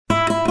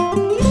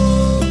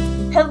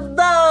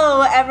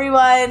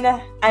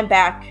everyone. I'm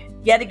back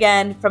yet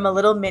again from a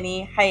little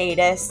mini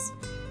hiatus.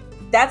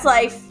 That's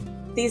life.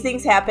 These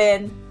things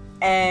happen.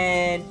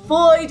 And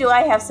boy, do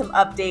I have some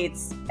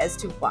updates as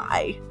to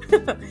why.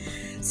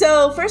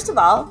 So first of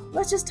all,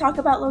 let's just talk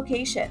about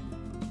location.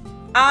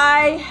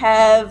 I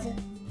have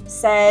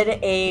said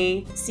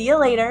a see you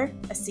later,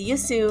 a see you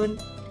soon.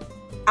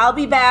 I'll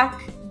be back,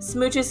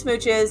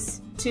 smooches,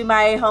 to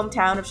my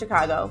hometown of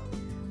Chicago.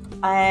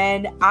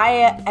 And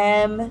I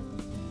am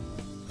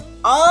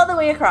all the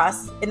way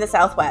across in the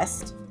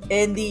Southwest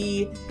in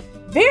the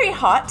very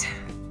hot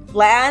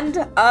land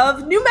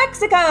of New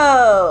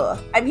Mexico.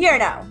 I'm here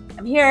now.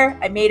 I'm here.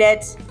 I made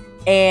it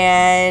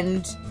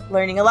and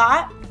learning a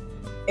lot,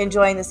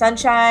 enjoying the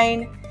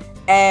sunshine,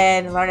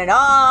 and learning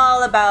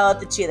all about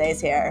the chiles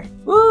here.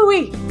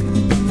 Woo-wee!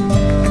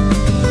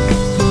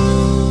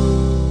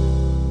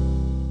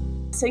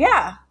 So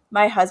yeah,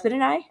 my husband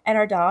and I and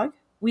our dog,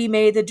 we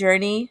made the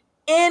journey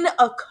in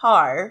a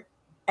car.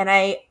 And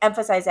I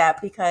emphasize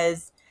that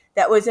because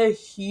that was a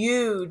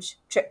huge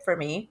trip for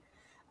me.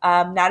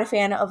 Not a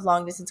fan of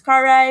long distance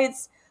car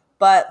rides,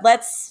 but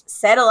let's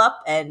settle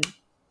up and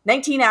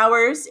 19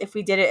 hours if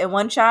we did it in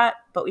one shot,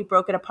 but we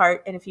broke it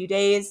apart in a few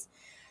days.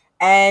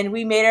 And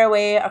we made our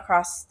way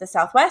across the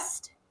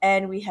Southwest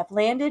and we have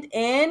landed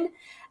in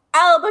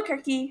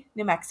Albuquerque,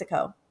 New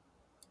Mexico.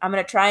 I'm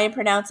going to try and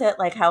pronounce it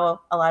like how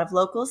a lot of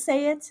locals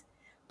say it,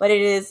 but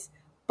it is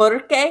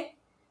Porque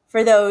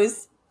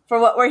for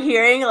what we're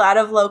hearing, a lot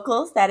of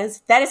locals, that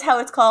is how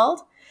it's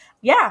called.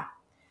 Yeah.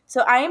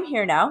 So I am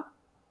here now.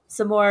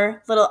 Some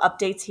more little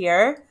updates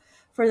here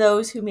for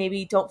those who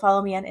maybe don't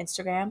follow me on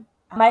Instagram.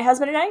 My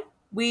husband and I,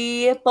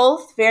 we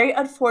both very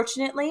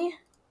unfortunately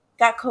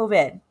got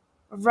COVID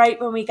right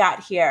when we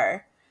got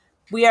here.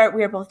 We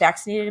are both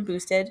vaccinated and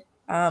boosted.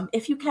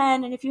 If you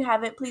can, and if you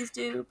haven't, please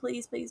do.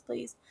 Please.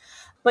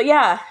 But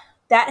yeah,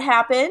 that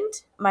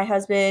happened. My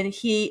husband,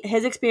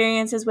 his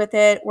experiences with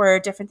it were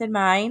different than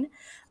mine.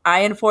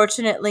 I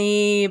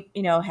unfortunately,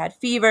 had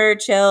fever,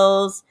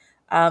 chills,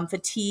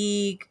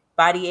 fatigue,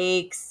 body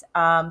aches.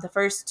 The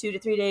first 2 to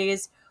 3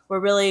 days were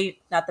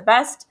really not the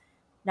best.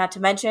 Not to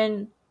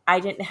mention, I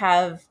didn't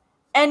have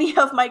any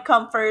of my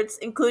comforts,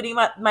 including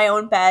my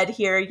own bed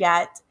here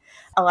yet.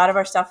 A lot of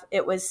our stuff,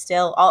 it was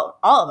still, all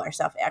of our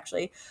stuff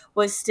actually,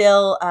 was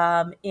still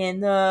in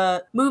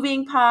the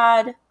moving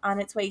pod on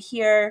its way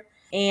here.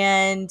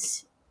 And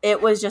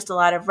it was just a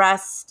lot of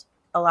rest,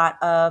 a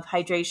lot of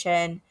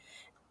hydration.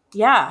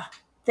 Yeah.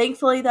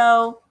 Thankfully,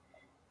 though,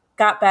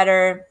 got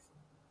better,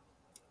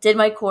 did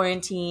my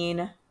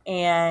quarantine,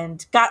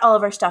 and got all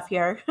of our stuff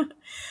here.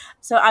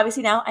 So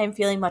obviously now I'm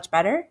feeling much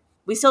better.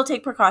 We still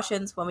take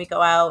precautions when we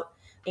go out,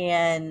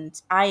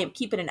 and I am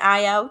keeping an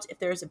eye out. If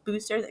there's a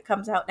booster that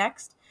comes out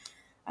next,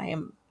 I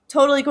am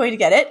totally going to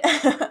get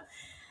it.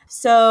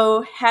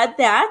 So had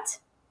that,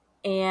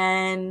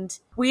 and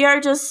we are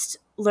just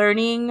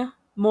learning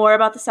more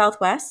about the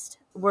Southwest.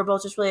 We're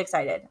both just really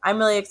excited. I'm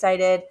really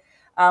excited.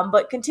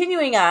 But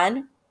continuing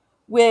on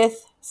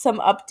with some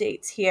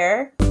updates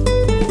here,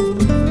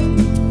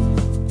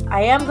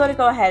 I am going to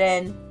go ahead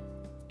and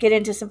get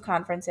into some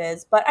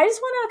conferences, but I just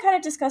want to kind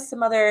of discuss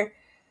some other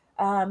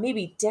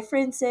maybe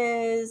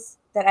differences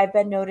that I've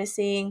been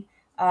noticing,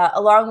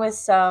 along with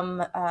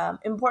some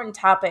important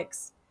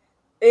topics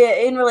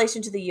in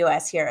relation to the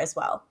U.S. here as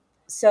well.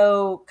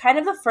 So kind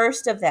of the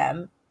first of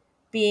them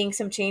being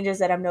some changes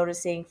that I'm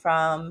noticing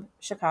from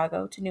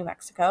Chicago to New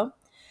Mexico.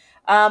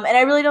 And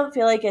I really don't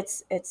feel like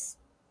it's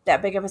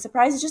that big of a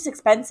surprise. It's just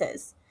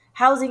expenses,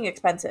 housing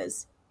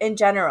expenses in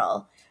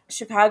general.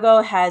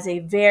 Chicago has a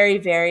very,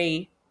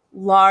 very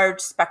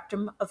large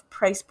spectrum of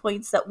price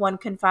points that one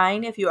can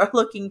find if you are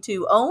looking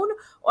to own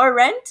or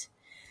rent.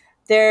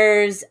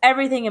 There's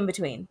everything in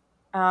between.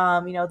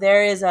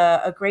 There is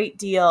a great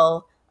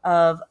deal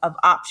of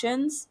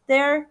options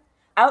there.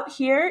 Out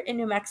here in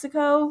New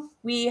Mexico,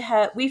 we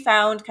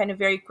found kind of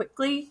very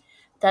quickly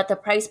that the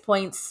price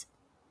points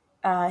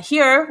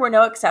here were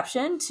no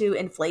exception to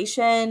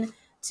inflation,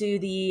 to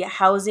the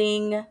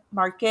housing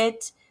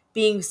market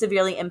being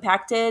severely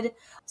impacted.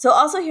 So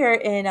also here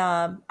in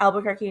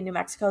Albuquerque, New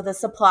Mexico, the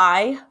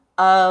supply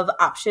of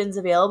options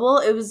available,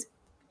 it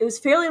was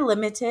fairly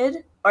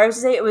limited, or I would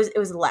say it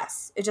was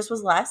less. It just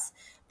was less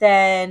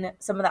than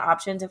some of the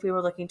options if we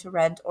were looking to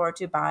rent or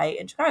to buy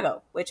in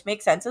Chicago, which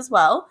makes sense as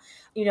well.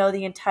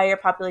 The entire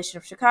population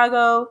of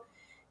Chicago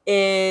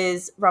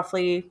is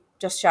roughly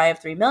just shy of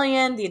 3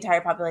 million. The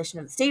entire population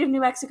of the state of New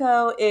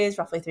Mexico is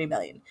roughly 3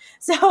 million.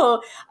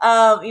 So,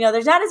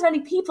 there's not as many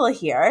people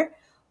here,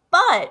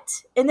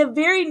 but in the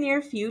very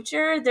near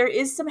future, there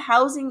is some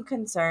housing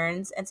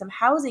concerns and some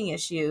housing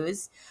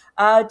issues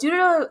due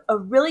to a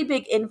really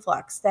big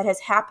influx that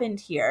has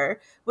happened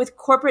here with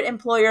corporate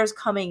employers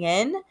coming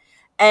in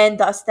and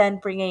thus then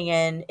bringing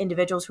in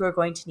individuals who are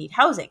going to need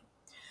housing.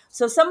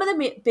 So some of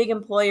the big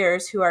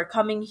employers who are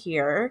coming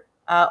here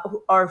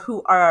who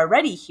are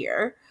already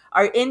here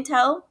are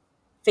Intel,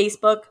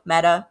 Facebook,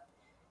 Meta,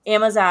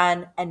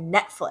 Amazon, and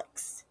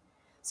Netflix.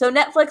 So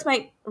Netflix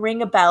might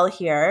ring a bell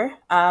here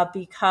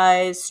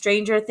because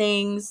Stranger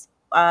Things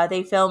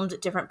They filmed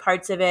different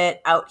parts of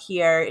it out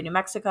here in New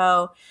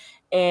Mexico,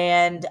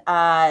 and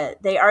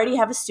they already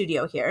have a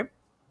studio here.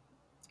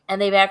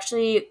 And they've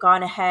actually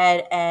gone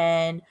ahead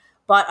and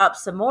bought up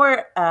some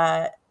more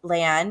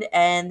land,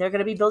 and they're going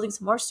to be building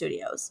some more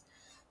studios.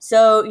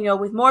 So,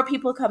 with more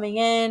people coming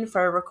in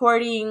for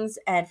recordings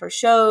and for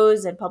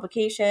shows and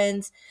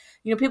publications,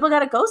 people got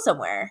to go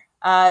somewhere.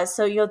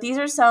 So, these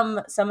are some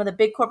of the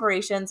big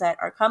corporations that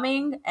are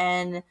coming,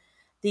 and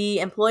the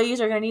employees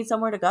are going to need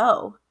somewhere to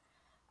go.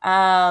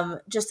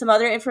 Just some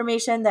other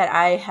information that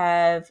I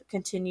have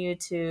continued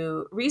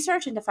to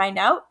research and to find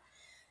out.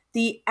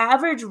 The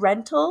average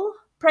rental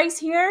price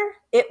here,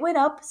 it went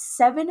up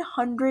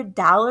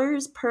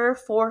 $700 per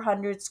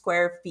 400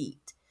 square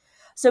feet.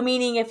 So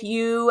meaning if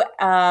you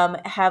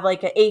have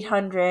like an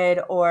 800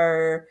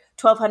 or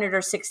 1200 or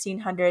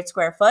 1600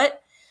 square foot,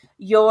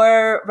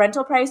 your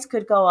rental price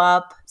could go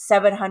up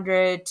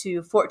 $700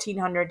 to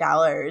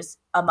 $1,400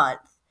 a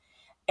month.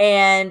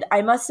 And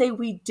I must say,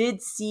 we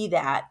did see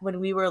that when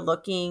we were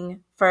looking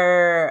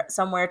for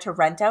somewhere to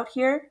rent out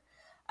here,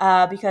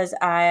 because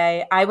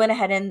I went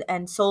ahead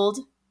and sold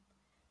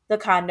the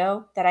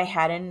condo that I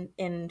had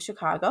in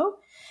Chicago.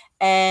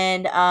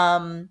 And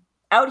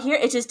out here,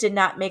 it just did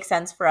not make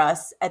sense for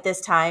us at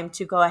this time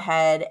to go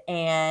ahead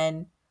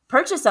and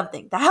purchase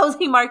something. The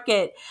housing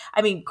market,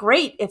 I mean,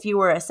 great if you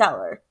were a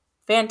seller,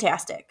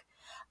 fantastic.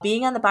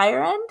 Being on the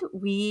buyer end,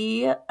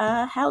 we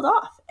held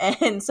off.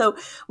 And so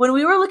when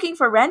we were looking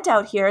for rent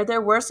out here,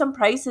 there were some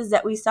prices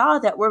that we saw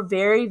that were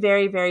very,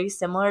 very, very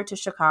similar to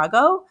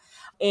Chicago.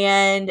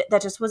 And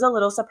that just was a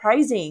little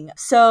surprising.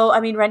 So, I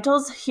mean,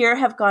 rentals here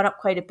have gone up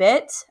quite a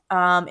bit.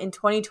 In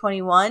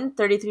 2021,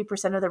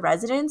 33% of the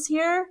residents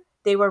here,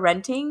 they were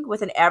renting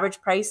with an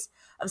average price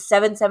of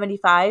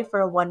 $775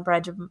 for a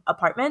one-bedroom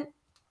apartment.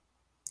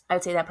 I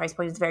would say that price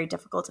point is very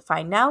difficult to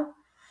find now.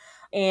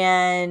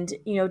 And,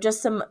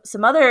 just some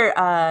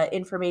other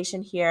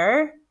information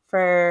here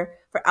for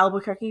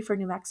Albuquerque, for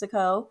New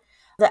Mexico.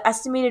 The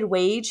estimated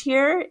wage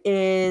here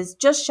is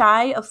just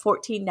shy of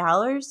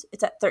 $14.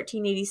 It's at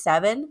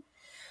 $13.87,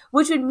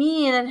 which would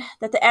mean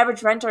that the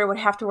average renter would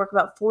have to work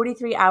about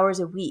 43 hours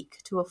a week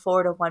to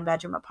afford a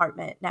one-bedroom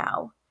apartment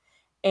now.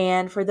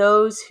 And for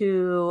those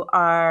who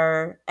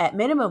are at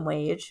minimum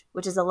wage,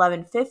 which is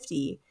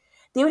 $11.50,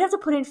 they would have to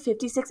put in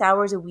 56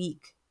 hours a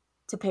week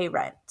to pay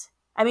rent.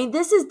 I mean,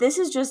 this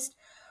is just,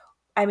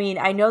 I mean,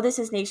 I know this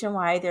is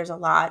nationwide. There's a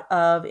lot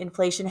of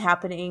inflation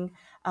happening.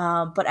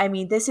 But I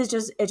mean, it's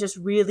just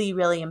really,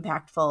 really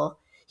impactful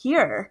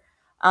here.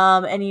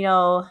 And,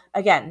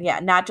 again, yeah,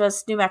 not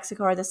just New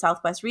Mexico or the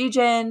Southwest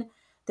region.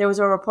 There was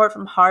a report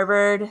from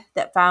Harvard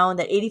that found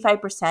that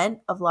 85%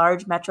 of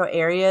large metro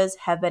areas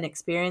have been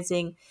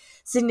experiencing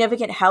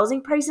significant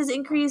housing prices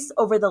increase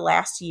over the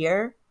last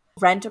year.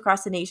 Rent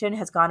across the nation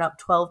has gone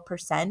up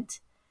 12%.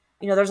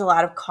 There's a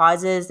lot of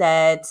causes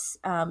that,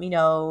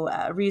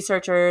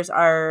 researchers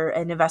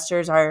and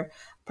investors are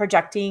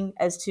projecting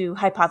as to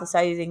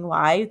hypothesizing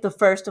why. The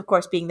first, of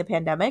course, being the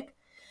pandemic.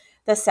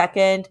 The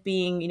second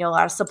being, a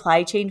lot of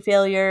supply chain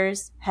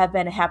failures have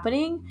been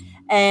happening.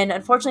 And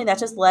unfortunately, that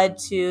just led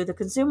to the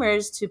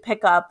consumers to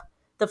pick up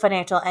the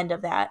financial end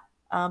of that.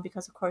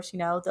 Because, of course,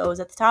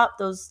 those at the top,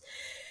 those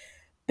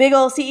big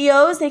old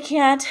CEOs, they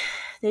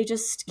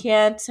just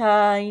can't,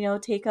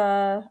 take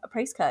a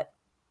price cut.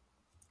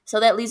 So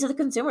that leads to the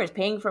consumers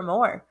paying for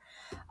more.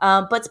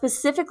 But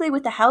specifically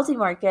with the housing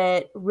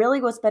market,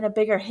 really what's been a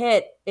bigger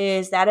hit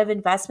is that of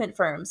investment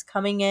firms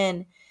coming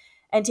in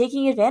and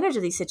taking advantage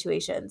of these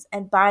situations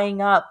and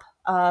buying up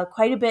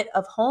quite a bit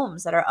of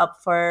homes that are up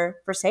for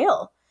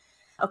sale.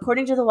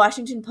 According to the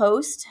Washington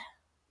Post,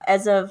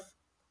 as of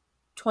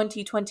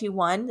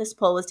 2021, this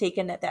poll was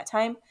taken at that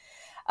time,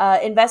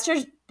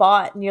 investors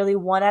bought nearly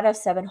 1 out of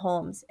 7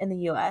 homes in the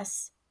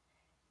U.S.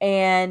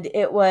 And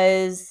it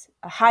was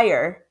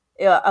higher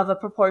of a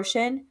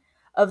proportion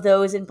of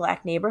those in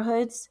Black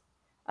neighborhoods.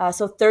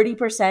 So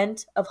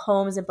 30% of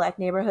homes in Black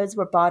neighborhoods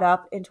were bought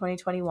up in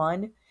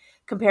 2021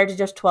 compared to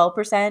just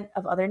 12%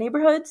 of other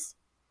neighborhoods.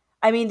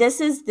 I mean,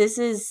 this is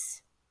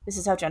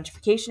how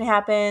gentrification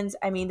happens.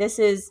 I mean, this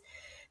is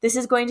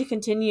going to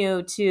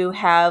continue to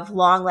have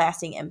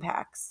long-lasting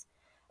impacts.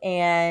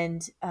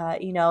 And,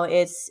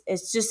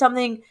 it's just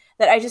something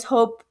that I just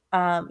hope,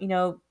 for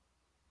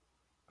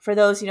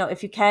those,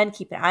 if you can,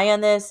 keep an eye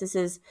on this. This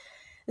is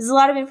a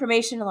lot of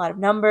information, a lot of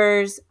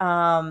numbers,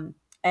 and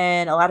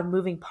a lot of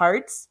moving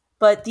parts.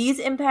 But these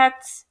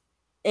impacts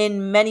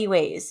in many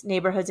ways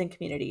neighborhoods and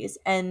communities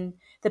and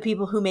the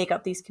people who make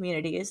up these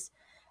communities.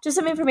 Just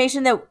some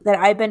information that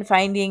I've been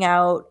finding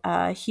out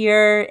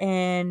here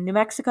in New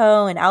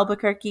Mexico and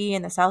Albuquerque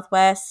in the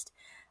Southwest,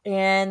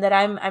 and that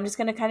I'm just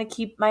going to kind of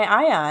keep my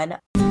eye on.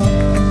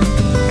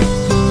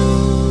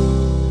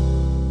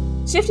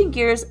 Shifting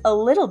gears a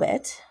little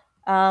bit,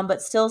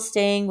 but still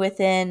staying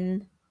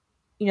within,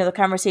 the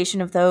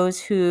conversation of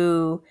those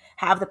who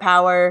have the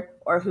power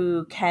or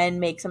who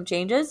can make some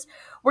changes.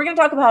 We're going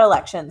to talk about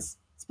elections,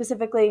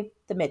 specifically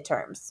the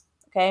midterms.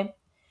 Okay.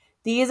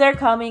 These are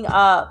coming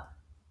up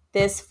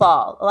this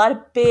fall. A lot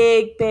of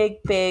big,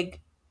 big,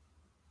 big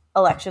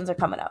elections are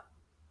coming up.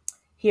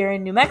 Here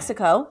in New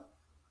Mexico,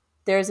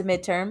 there's a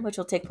midterm, which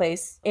will take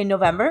place in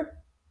November.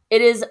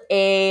 It is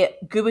a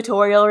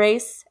gubernatorial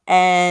race,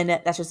 and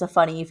that's just a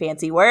funny,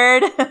 fancy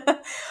word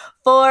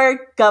for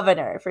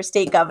governor, for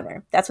state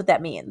governor. That's what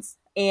that means.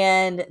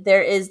 And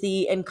there is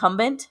the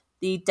incumbent,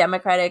 the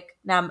Democratic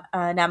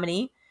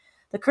nominee,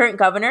 the current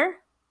governor,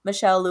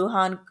 Michelle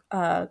Lujan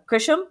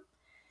Grisham.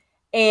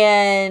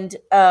 And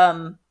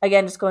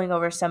again, just going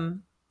over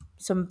some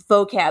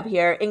vocab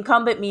here.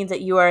 Incumbent means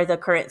that you are the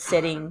current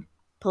sitting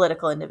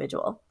political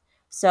individual.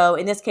 So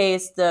in this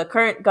case, the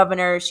current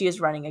governor, she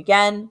is running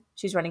again.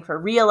 She's running for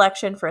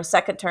re-election for a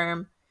second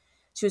term.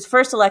 She was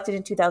first elected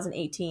in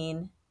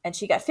 2018, and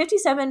she got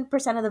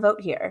 57% of the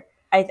vote here.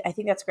 I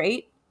think that's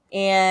great.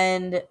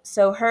 And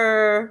so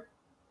her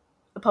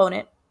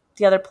opponent,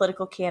 the other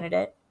political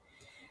candidate,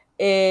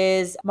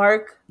 is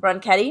Mark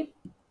Ronchetti.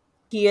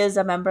 He is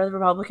a member of the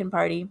Republican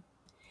Party.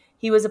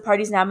 He was the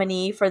party's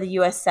nominee for the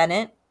U.S.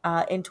 Senate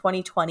in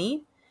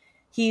 2020.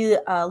 He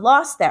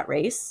lost that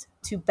race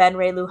to Ben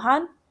Ray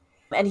Lujan,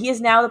 and he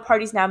is now the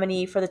party's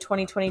nominee for the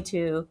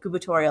 2022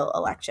 gubernatorial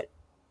election.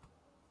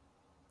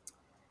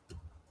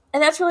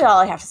 And that's really all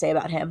I have to say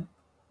about him.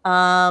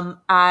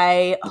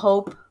 I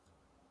hope,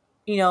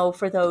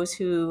 for those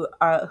who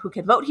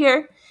can vote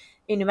here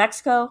in New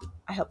Mexico,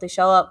 I hope they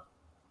show up.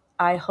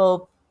 I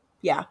hope,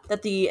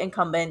 that the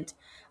incumbent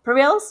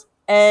prevails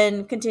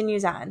and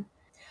continues on.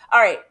 All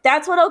right,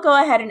 that's what I'll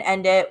go ahead and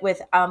end it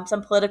with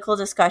some political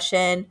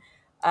discussion.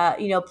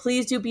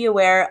 Please do be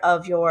aware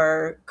of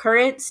your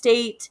current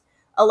state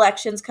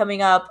elections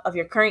coming up, of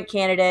your current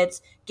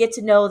candidates. Get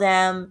to know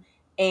them.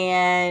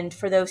 And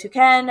for those who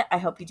can, I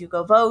hope you do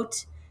go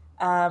vote.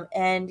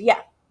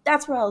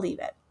 That's where I'll leave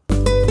it.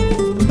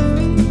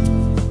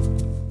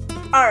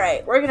 All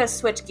right, we're going to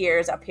switch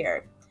gears up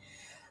here.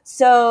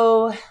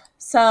 So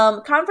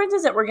some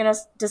conferences that we're going to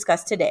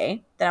discuss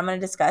today, that I'm going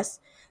to discuss,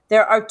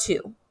 there are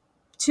two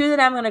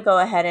that I'm going to go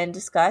ahead and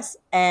discuss,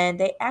 and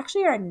they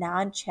actually are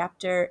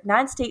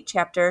non-state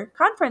chapter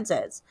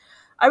conferences.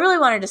 I really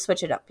wanted to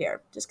switch it up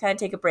here, just kind of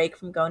take a break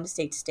from going to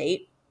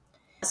state.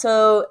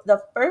 So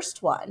the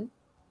first one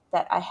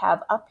that I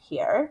have up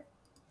here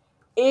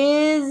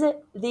is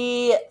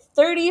the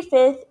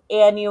 35th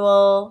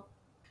Annual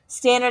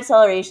Standard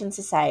Acceleration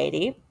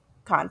Society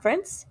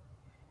Conference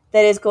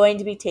that is going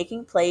to be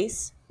taking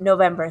place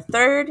November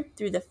 3rd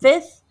through the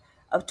 5th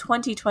of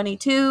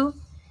 2022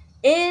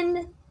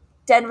 in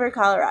Denver,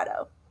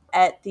 Colorado,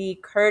 at the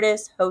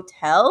Curtis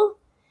Hotel.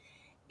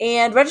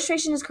 And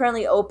registration is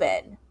currently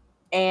open.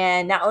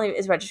 And not only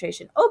is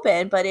registration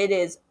open, but it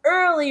is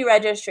early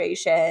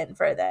registration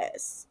for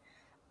this.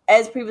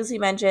 As previously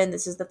mentioned,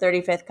 this is the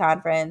 35th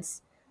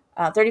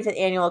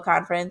annual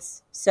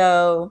conference.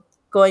 So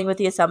going with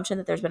the assumption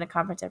that there's been a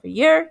conference every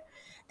year,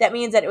 that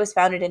means that it was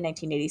founded in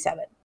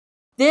 1987.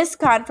 This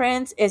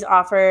conference is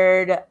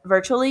offered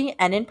virtually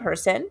and in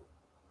person.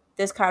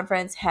 This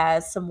conference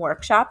has some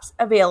workshops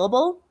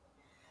available.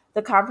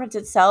 The conference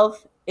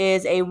itself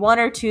is a 1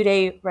 or 2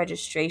 day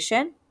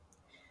registration.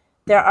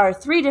 There are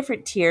 3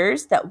 different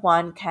tiers that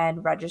one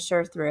can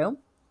register through,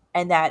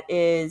 and that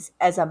is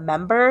as a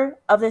member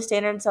of the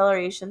Standard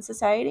Acceleration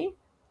Society.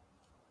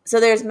 So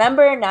there's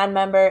member,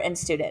 non-member, and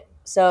student.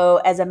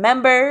 So as a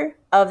member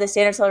of the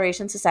Standard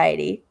Acceleration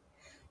Society,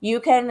 you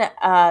can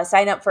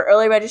sign up for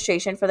early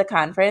registration for the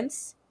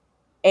conference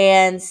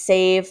and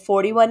save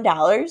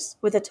 $41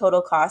 with a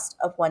total cost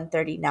of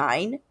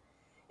 $139.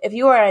 If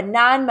you are a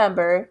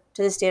non-member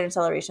to the Standard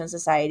Acceleration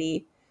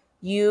Society,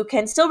 you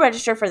can still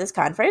register for this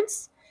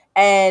conference,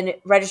 and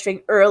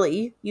registering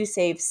early, you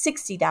save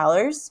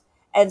 $60.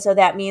 And so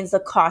that means the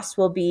cost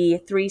will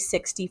be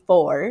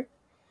 $364.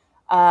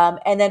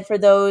 And then for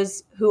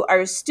those who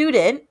are a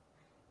student,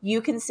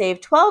 you can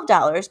save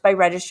 $12 by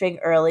registering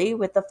early,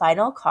 with the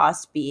final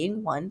cost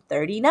being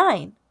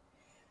 $139.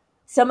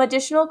 Some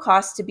additional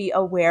costs to be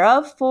aware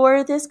of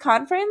for this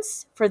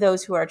conference, for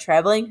those who are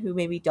traveling, who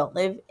maybe don't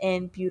live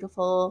in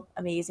beautiful,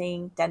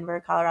 amazing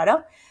Denver,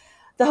 Colorado.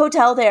 The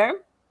hotel there,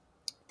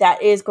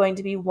 that is going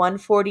to be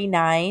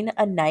 $149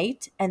 a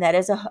night, and that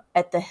is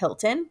at the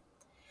Hilton.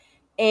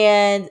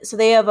 And so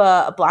they have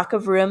a block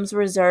of rooms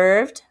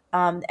reserved,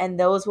 and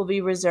those will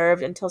be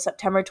reserved until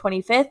September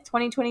 25th,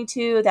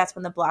 2022. That's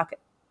when the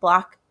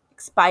block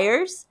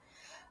expires.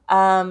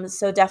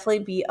 So definitely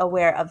be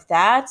aware of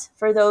that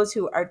for those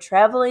who are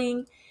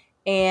traveling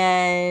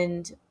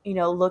and,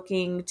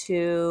 looking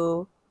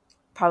to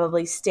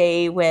probably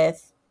stay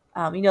with,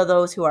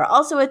 those who are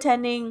also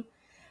attending.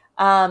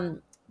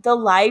 The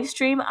live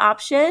stream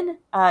option.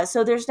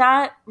 So there's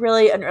not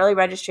really an early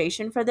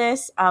registration for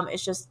this.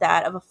 It's just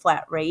that of a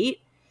flat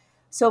rate.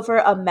 So for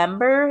a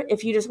member,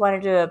 if you just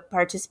wanted to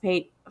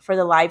participate for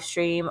the live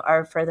stream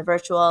or for the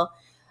virtual,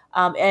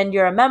 and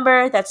you're a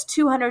member, that's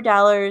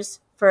 $200.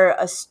 For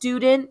a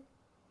student,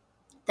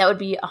 that would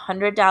be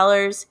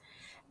 $100.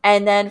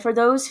 And then for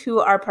those who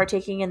are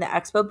partaking in the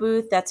expo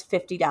booth, that's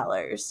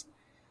 $50.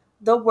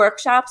 The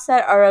workshops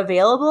that are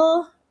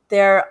available,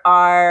 there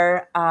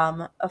are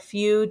a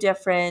few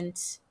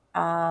different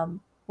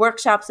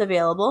workshops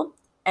available.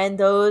 and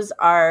those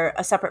are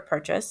a separate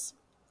purchase.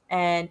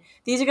 And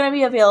these are going to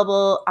be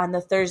available on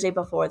the Thursday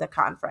before the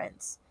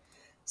conference.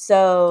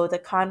 So the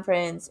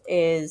conference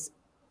is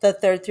the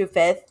 3rd through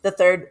 5th. The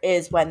 3rd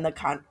is when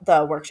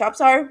the workshops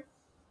are.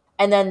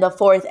 And then the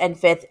 4th and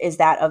 5th is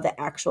that of the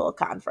actual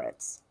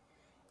conference.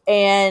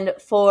 And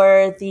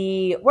for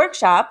the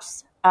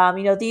workshops,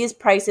 these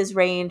prices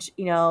range,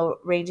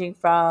 ranging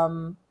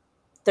from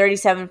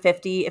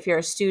 $37.50 if you're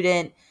a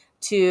student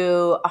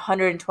to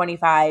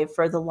 $125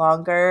 for the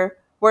longer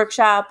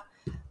workshop.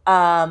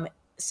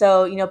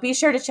 So be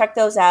sure to check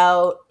those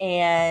out.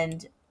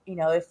 And,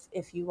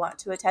 if you want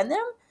to attend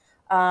them,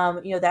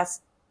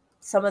 that's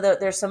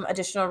there's some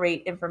additional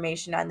rate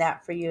information on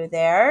that for you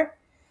there.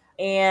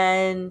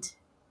 And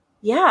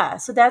yeah,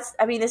 so this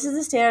is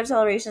the Standard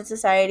Acceleration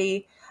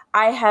Society.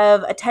 I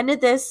have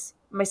attended this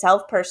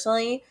myself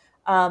personally,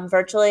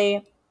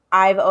 virtually.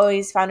 I've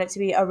always found it to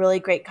be a really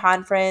great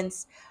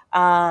conference.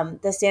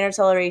 The Standard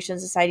Acceleration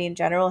Society in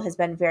general has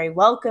been very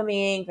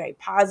welcoming, very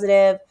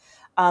positive.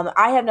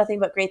 I have nothing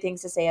but great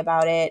things to say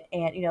about it,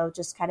 and,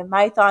 just kind of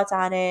my thoughts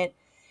on it.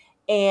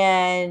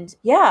 And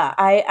yeah,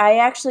 I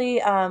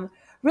actually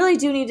really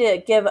do need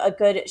to give a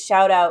good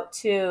shout out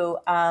to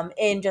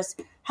in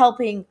just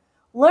helping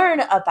learn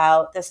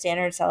about the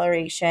Standard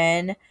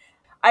Acceleration.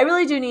 I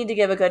really do need to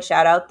give a good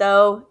shout out,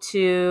 though,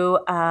 to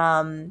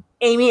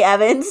Amy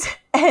Evans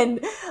and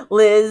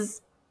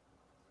Liz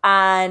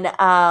on,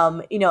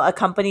 a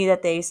company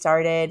that they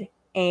started.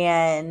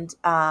 And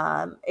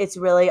it's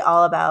really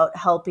all about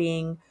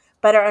helping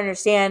better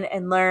understand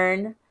and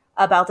learn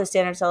about the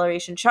Standard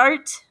Acceleration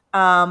chart,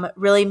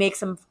 really make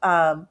some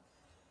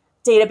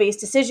database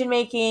decision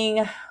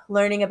making,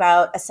 learning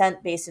about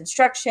assent-based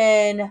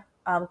instruction,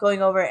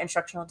 going over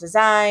instructional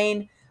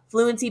design,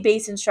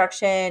 fluency-based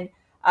instruction.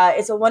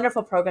 It's a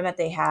wonderful program that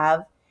they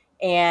have,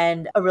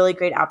 and a really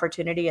great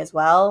opportunity as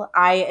well.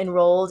 I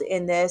enrolled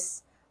in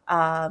this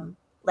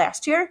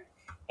last year,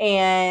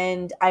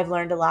 and I've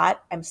learned a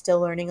lot. I'm still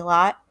learning a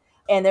lot.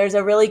 And there's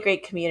a really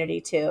great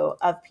community, too,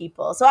 of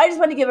people. So I just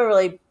want to give a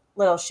really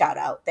little shout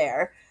out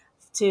there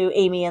to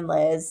Amy and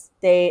Liz.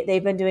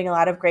 They've been doing a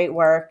lot of great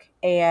work,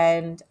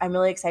 and I'm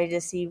really excited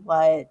to see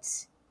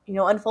what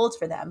unfolds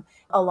for them,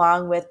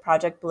 along with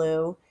Project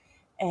Blue.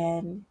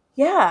 And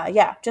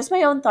yeah, just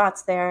my own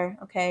thoughts there.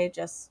 Okay,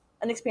 just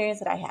an experience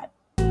that I had.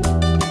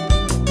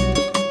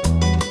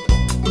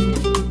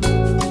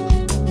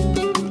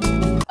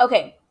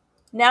 Okay,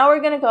 now we're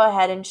going to go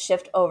ahead and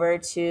shift over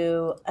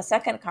to a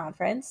second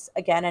conference,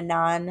 again, a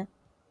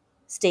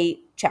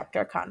non-state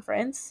chapter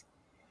conference.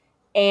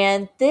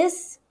 And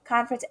this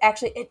conference,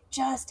 actually, it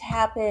just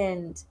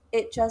happened.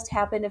 It just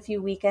happened a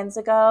few weekends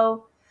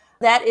ago.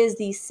 That is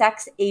the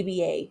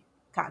SexABA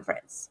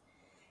conference.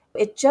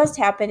 It just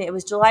happened. It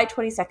was July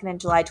 22nd and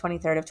July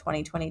 23rd of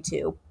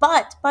 2022.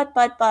 But,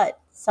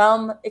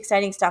 some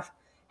exciting stuff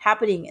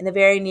happening in the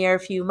very near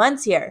few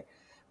months here.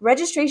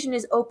 Registration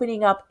is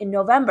opening up in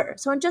November.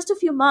 So in just a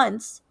few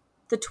months,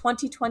 the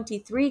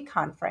 2023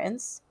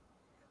 conference,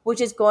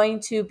 which is going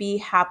to be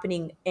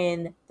happening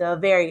in the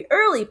very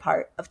early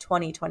part of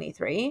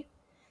 2023.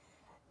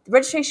 The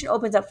registration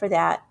opens up for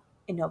that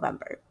in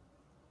November.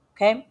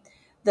 Okay.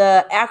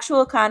 The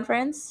actual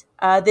conference,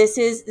 this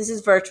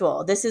is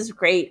virtual. This is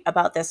great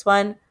about this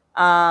one.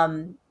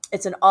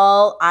 It's an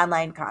all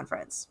online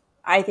conference.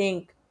 I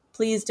think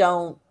please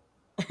don't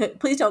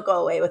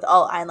go away with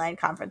all online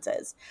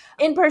conferences.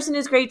 In person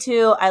is great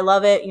too. I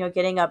love it.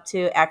 Getting up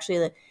to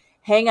actually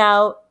hang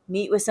out,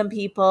 meet with some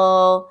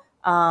people,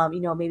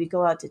 maybe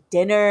go out to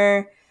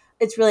dinner.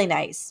 It's really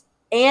nice.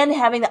 And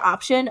having the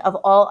option of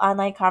all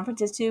online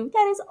conferences too,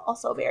 that is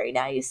also very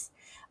nice.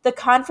 The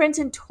conference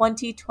in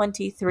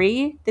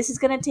 2023, this is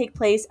going to take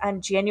place on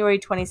January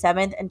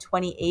 27th and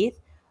 28th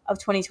of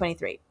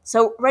 2023.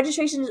 So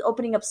registration is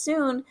opening up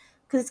soon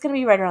because it's going to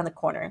be right around the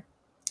corner.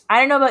 I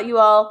don't know about you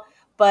all,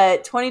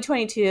 but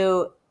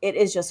 2022, it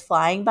is just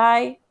flying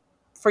by.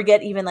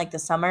 Forget even like the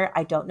summer.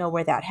 I don't know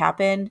where that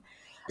happened.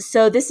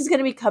 So this is going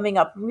to be coming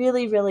up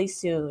really, really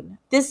soon.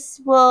 This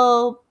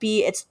will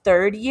be its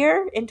 3rd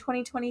year in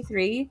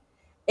 2023.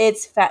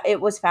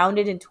 It was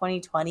founded in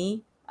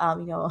 2020.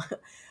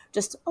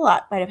 Just a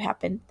lot might have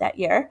happened that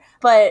year.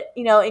 But,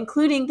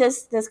 including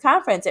this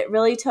conference, it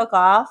really took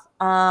off.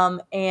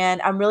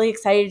 And I'm really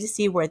excited to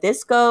see where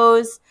this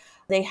goes.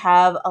 They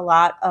have a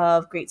lot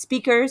of great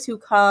speakers who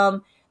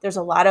come. There's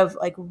a lot of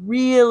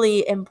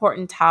really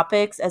important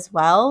topics as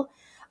well.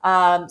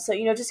 So,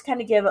 just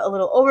kind of give a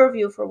little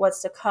overview for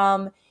what's to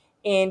come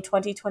in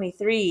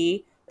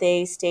 2023.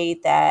 They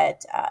state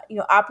that,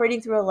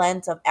 operating through a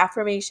lens of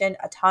affirmation,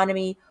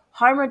 autonomy,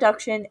 harm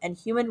reduction, and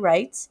human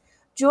rights,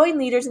 join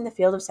leaders in the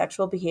field of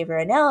sexual behavior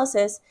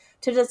analysis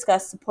to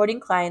discuss supporting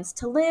clients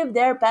to live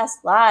their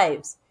best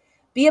lives.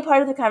 Be a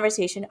part of the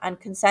conversation on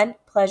consent,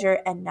 pleasure,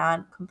 and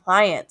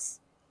non-compliance.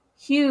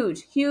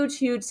 Huge, huge,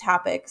 huge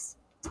topics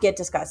to get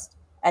discussed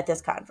at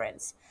this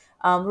conference.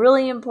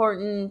 Really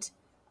important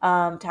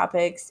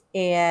topics.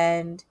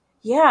 And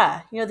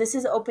yeah, this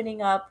is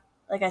opening up,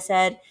 like I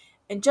said,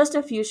 in just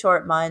a few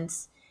short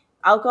months.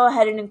 I'll go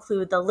ahead and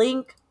include the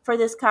link for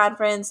this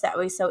conference. That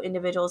way so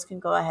individuals can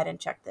go ahead and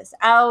check this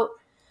out.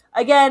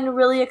 Again,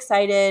 really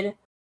excited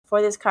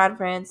for this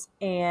conference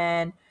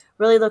and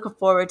really looking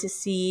forward to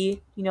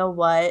see,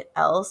 what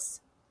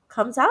else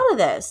comes out of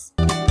this.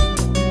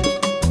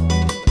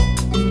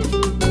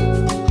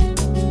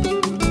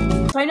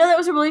 So I know that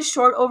was a really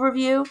short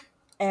overview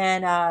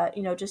and,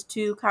 just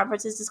 2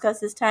 conferences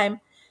discussed this time.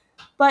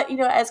 But,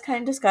 as kind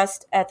of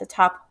discussed at the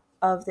top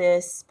of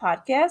this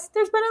podcast,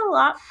 there's been a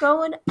lot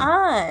going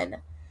on.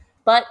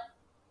 But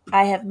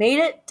I have made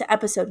it to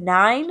episode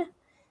 9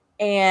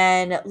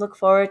 and look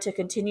forward to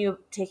continue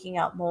taking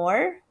out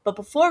more. But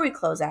before we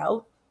close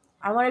out,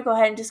 I want to go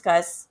ahead and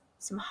discuss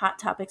some hot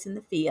topics in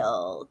the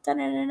field.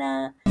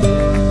 Da-na-na-na.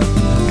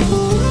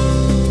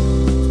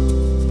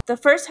 The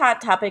first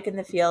hot topic in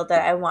the field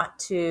that I want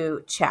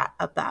to chat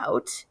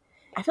about,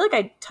 I feel like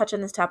I touch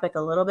on this topic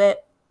a little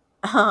bit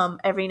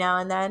every now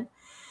and then,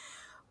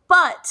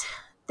 but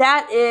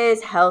that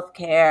is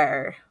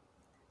healthcare.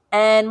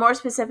 And more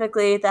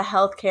specifically, the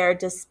healthcare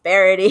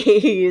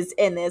disparities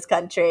in this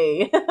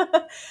country. They're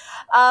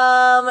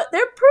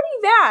pretty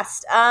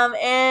vast.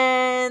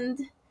 And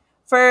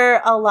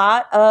for a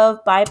lot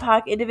of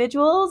BIPOC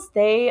individuals,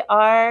 they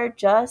are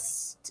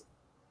just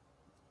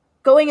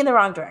going in the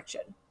wrong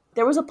direction.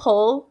 There was a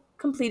poll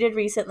completed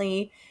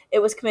recently. It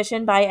was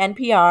commissioned by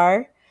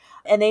NPR,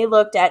 and they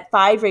looked at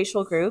 5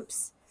 racial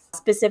groups,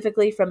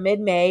 specifically from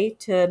mid-May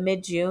to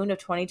mid-June of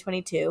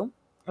 2022.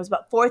 It was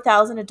about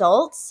 4,000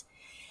 adults.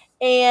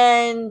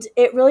 And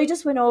it really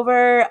just went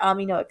over,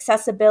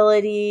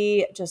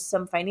 accessibility, just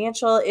some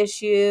financial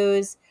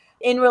issues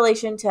in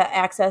relation to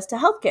access to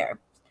healthcare.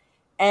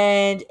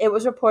 And it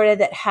was reported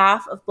that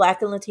half of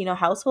Black and Latino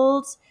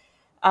households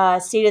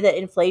stated that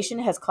inflation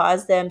has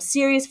caused them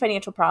serious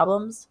financial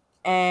problems.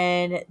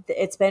 And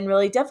it's been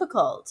really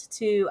difficult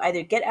to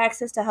either get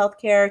access to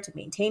healthcare, to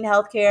maintain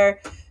healthcare,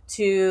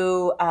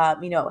 to,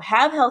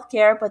 have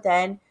healthcare, but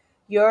then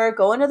you're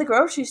going to the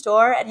grocery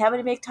store and having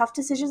to make tough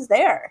decisions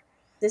there.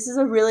 This is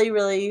a really,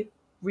 really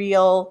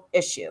real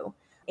issue.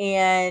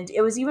 And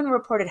it was even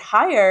reported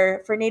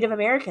higher for Native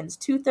Americans.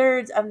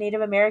 2/3 of Native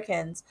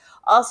Americans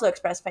also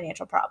expressed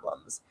financial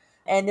problems.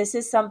 And this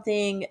is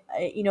something,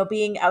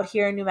 being out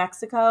here in New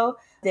Mexico,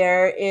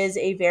 there is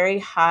a very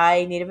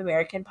high Native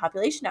American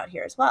population out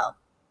here as well.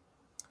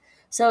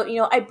 So,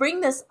 I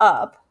bring this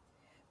up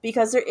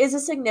because there is a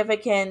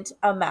significant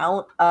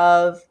amount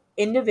of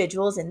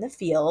individuals in the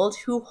field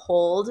who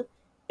hold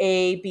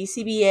a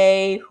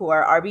BCBA, who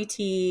are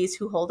RBTs,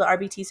 who hold the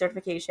RBT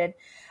certification,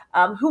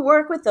 who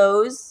work with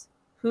those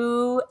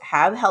who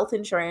have health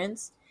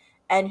insurance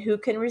and who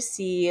can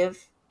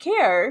receive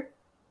care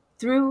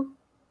through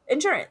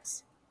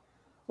insurance.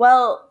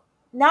 Well,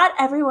 not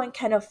everyone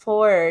can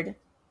afford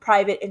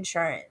private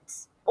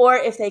insurance. Or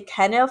if they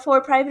can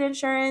afford private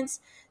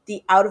insurance,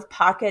 the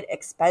out-of-pocket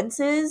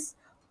expenses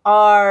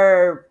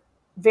are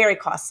very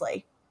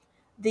costly.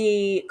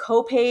 The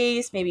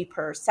copays, maybe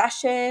per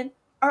session,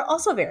 are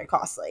also very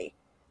costly.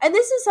 And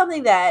this is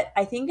something that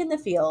I think in the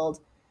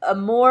field, a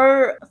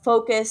more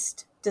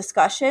focused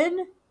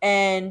discussion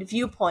and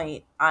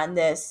viewpoint on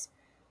this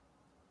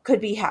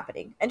could be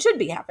happening and should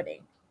be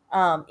happening.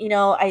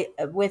 I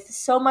with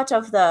so much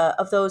of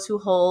those who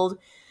hold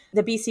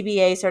the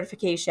BCBA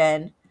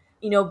certification,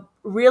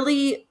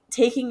 really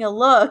taking a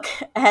look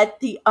at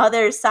the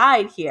other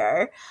side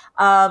here,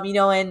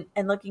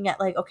 and looking at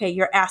like, okay,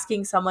 you're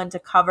asking someone to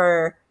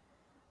cover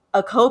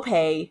a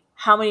copay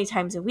how many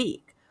times a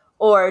week,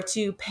 or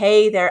to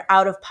pay their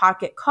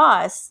out-of-pocket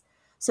costs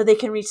so they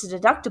can reach the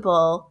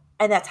deductible,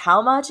 and that's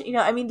how much.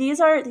 These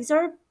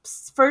are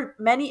for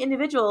many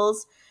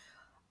individuals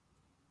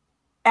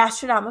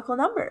astronomical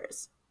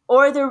numbers,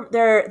 or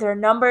they're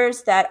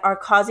numbers that are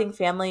causing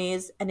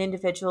families and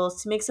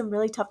individuals to make some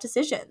really tough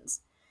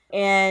decisions.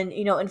 And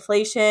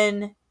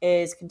inflation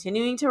is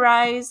continuing to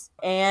rise,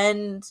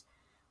 and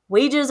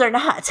wages are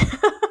not.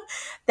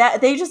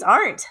 That they just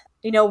aren't.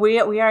 We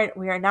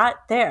are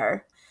not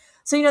there.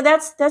 So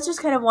that's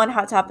just kind of one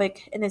hot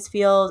topic in this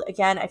field.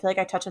 Again, I feel like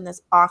I touch on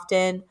this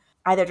often,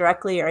 either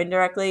directly or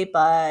indirectly,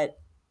 but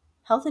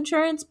health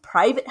insurance,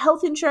 private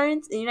health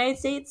insurance in the United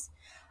States,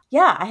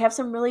 yeah, I have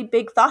some really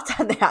big thoughts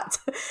on that.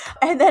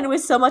 And then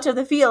with so much of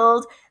the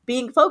field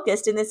being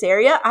focused in this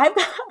area, I've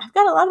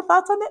got a lot of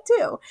thoughts on that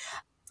too.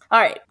 All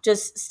right,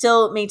 just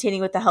still maintaining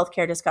with the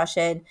healthcare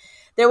discussion.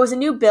 There was a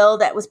new bill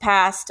that was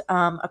passed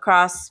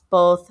across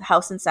both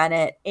House and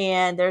Senate,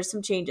 and there's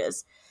some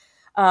changes.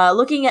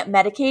 Looking at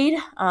Medicaid,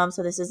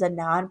 so this is a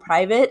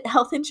non-private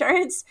health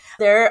insurance,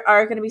 there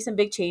are going to be some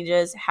big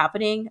changes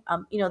happening.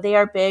 They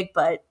are big,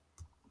 but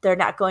they're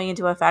not going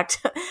into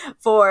effect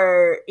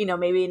for,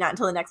 maybe not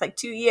until the next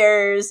 2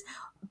 years.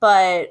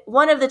 But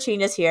one of the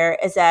changes here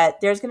is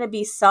that there's going to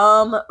be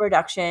some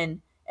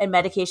reduction in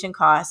medication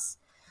costs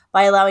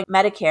by allowing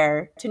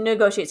Medicare to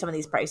negotiate some of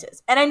these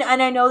prices. And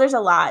I know there's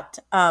a lot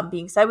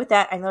being said with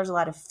that. I know there's a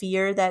lot of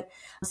fear that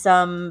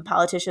some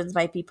politicians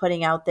might be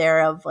putting out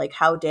there of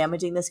how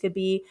damaging this could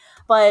be.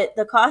 But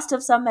the cost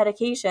of some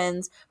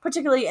medications,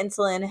 particularly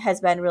insulin, has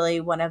been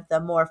really one of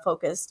the more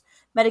focused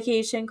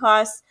medication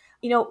costs.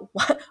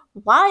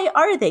 why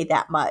are they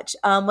that much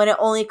when it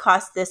only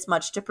costs this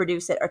much to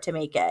produce it or to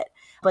make it?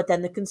 But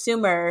then the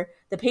consumer,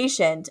 the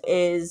patient,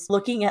 is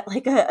looking at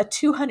like a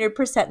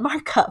 200%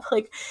 markup.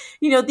 Like,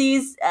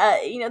 these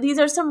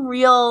are some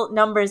real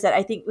numbers that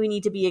I think we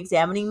need to be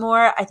examining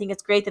more. I think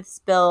it's great that this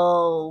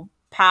bill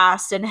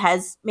passed and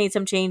has made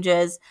some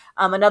changes.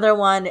 Another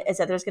one is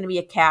that there's going to be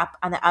a cap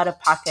on the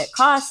out-of-pocket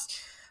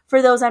costs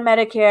for those on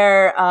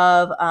Medicare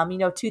of,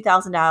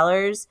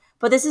 $2,000.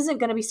 But this isn't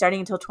going to be starting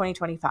until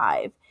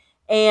 2025.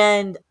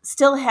 And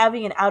still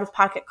having an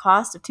out-of-pocket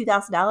cost of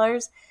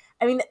 $2,000,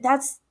 I mean,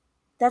 that's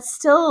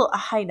still a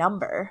high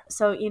number.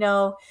 So,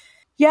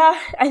 yeah,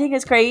 I think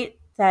it's great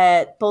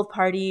that both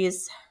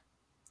parties,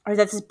 or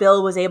that this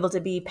bill was able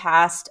to be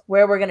passed.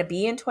 Where we're going to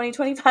be in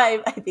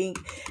 2025, I think,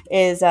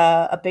 is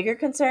a bigger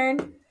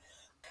concern.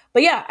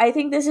 But yeah, I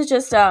think this is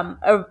just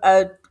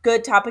a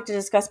good topic to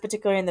discuss,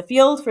 particularly in the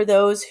field for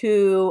those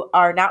who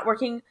are not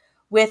working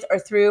with or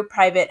through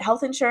private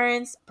health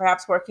insurance,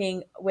 perhaps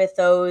working with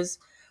those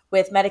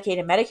with Medicaid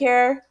and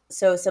Medicare.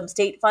 So some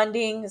state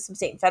funding, some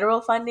state and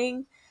federal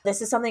funding.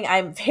 This is something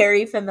I'm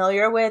very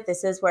familiar with.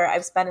 This is where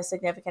I've spent a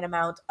significant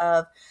amount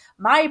of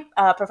my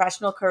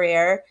professional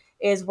career,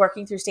 is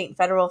working through state and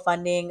federal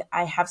funding.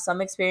 I have some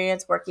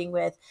experience working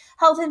with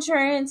health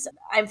insurance.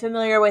 I'm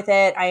familiar with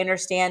it. I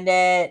understand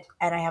it.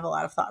 And I have a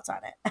lot of thoughts on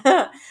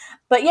it.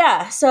 But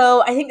yeah,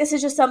 so I think this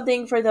is just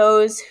something for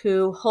those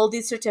who hold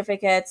these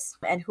certificates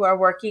and who are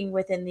working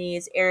within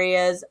these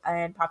areas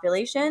and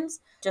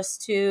populations,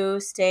 just to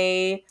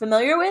stay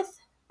familiar with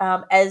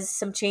as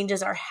some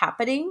changes are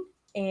happening.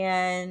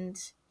 And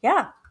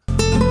yeah.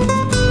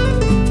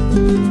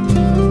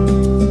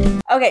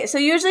 Okay, so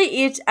usually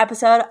each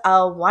episode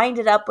I'll wind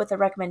it up with a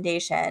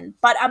recommendation,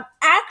 but I'm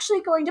actually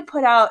going to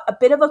put out a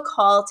bit of a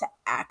call to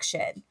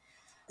action.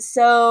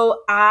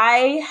 So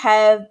I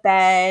have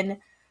been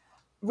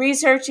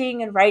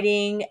researching and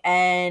writing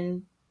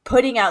and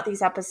putting out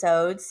these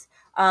episodes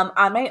on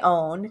my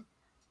own,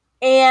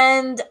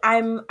 and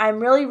I'm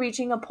really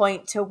reaching a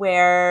point to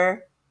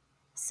where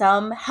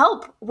some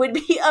help would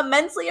be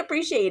immensely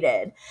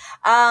appreciated.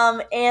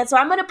 And so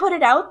I'm going to put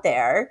it out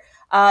there.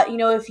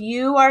 If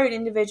you are an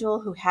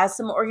individual who has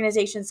some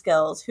organization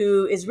skills,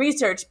 who is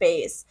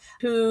research-based,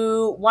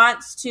 who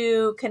wants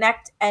to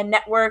connect and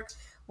network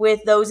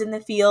with those in the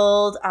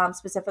field,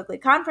 specifically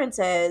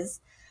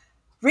conferences,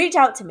 reach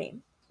out to me.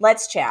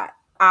 Let's chat.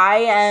 I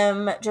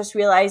am just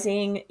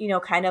realizing,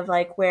 kind of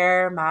like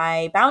where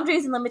my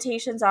boundaries and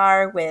limitations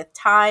are with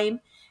time,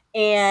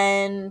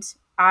 and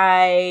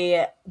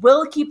I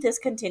will keep this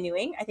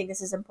continuing. I think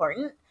this is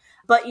important.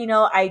 But,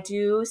 I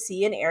do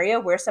see an area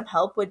where some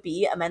help would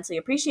be immensely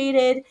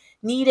appreciated,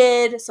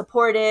 needed,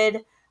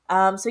 supported.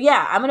 So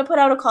yeah, I'm going to put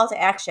out a call to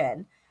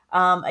action.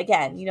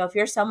 Again, if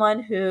you're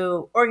someone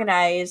who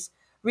organized,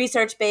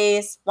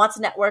 research-based, wants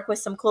to network with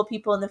some cool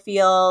people in the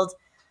field,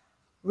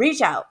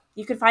 reach out.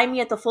 You can find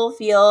me at The Full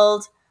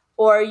Field,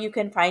 or you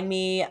can find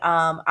me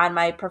on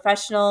my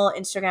professional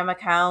Instagram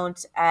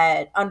account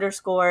at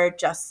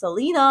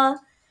 _justselena.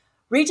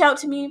 Reach out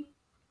to me.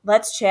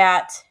 Let's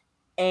chat.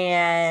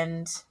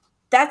 And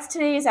that's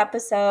today's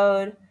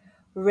episode.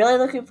 Really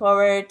looking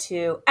forward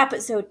to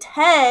episode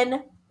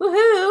 10.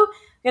 Woohoo!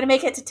 I'm going to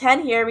make it to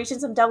 10 here, reaching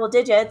some double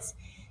digits,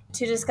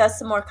 to discuss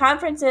some more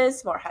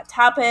conferences, more hot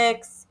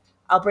topics.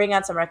 I'll bring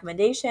on some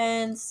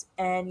recommendations.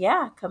 And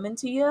yeah, coming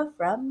to you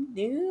from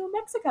New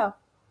Mexico.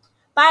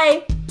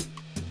 Bye.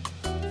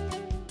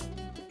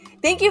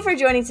 Thank you for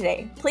joining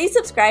today. Please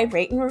subscribe,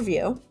 rate, and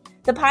review.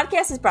 The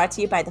podcast is brought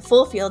to you by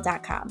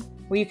thefullfield.com,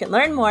 where you can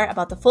learn more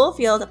about the full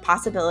field of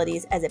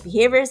possibilities as a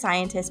behavior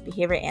scientist,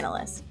 behavior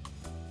analyst.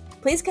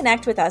 Please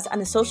connect with us on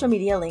the social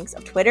media links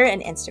of Twitter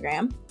and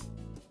Instagram.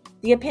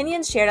 The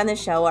opinions shared on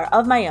this show are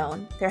of my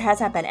own. There has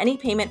not been any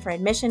payment for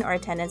admission or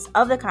attendance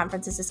of the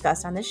conferences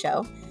discussed on this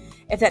show.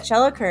 If that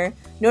shall occur,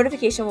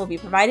 notification will be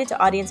provided to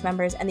audience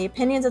members, and the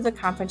opinions of the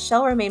conference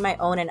shall remain my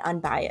own and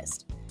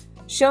unbiased.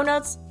 Show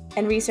notes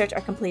and research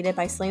are completed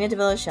by Selena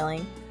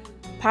Davila-Schilling.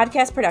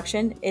 Podcast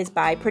production is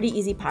by Pretty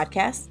Easy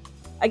Podcasts.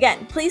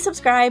 Again, please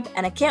subscribe,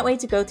 and I can't wait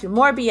to go through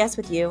more BS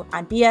with you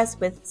on BS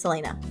with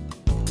Selena.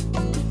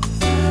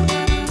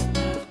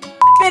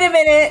 Wait a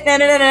minute. No.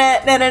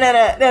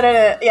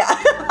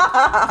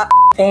 Yeah.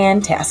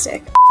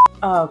 Fantastic.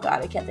 Oh,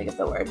 God, I can't think of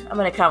the word. I'm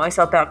going to count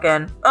myself back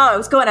in. Oh, I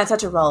was going on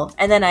such a roll,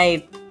 and then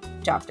I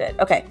dropped it.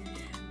 Okay.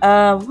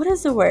 What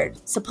is the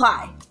word?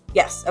 Supply.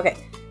 Yes. Okay.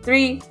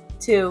 3,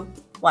 2,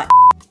 1.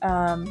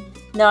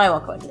 No, I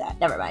won't go into that.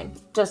 Never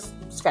mind. Just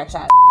scratch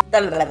that.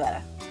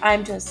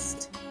 I'm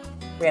just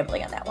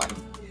rambling on that one.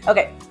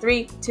 Okay.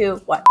 3,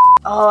 2, 1.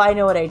 Oh, I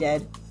know what I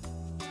did.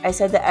 I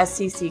said the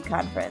SCC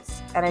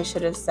conference, and I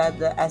should have said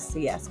the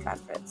SCS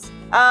conference.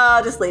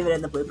 I'll just leave it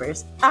in the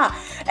bloopers.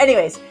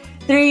 Anyways,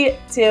 3,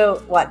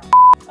 2, 1.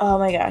 Oh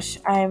my gosh,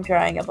 I'm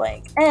drawing a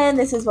blank. And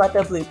this is what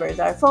the bloopers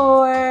are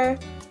for.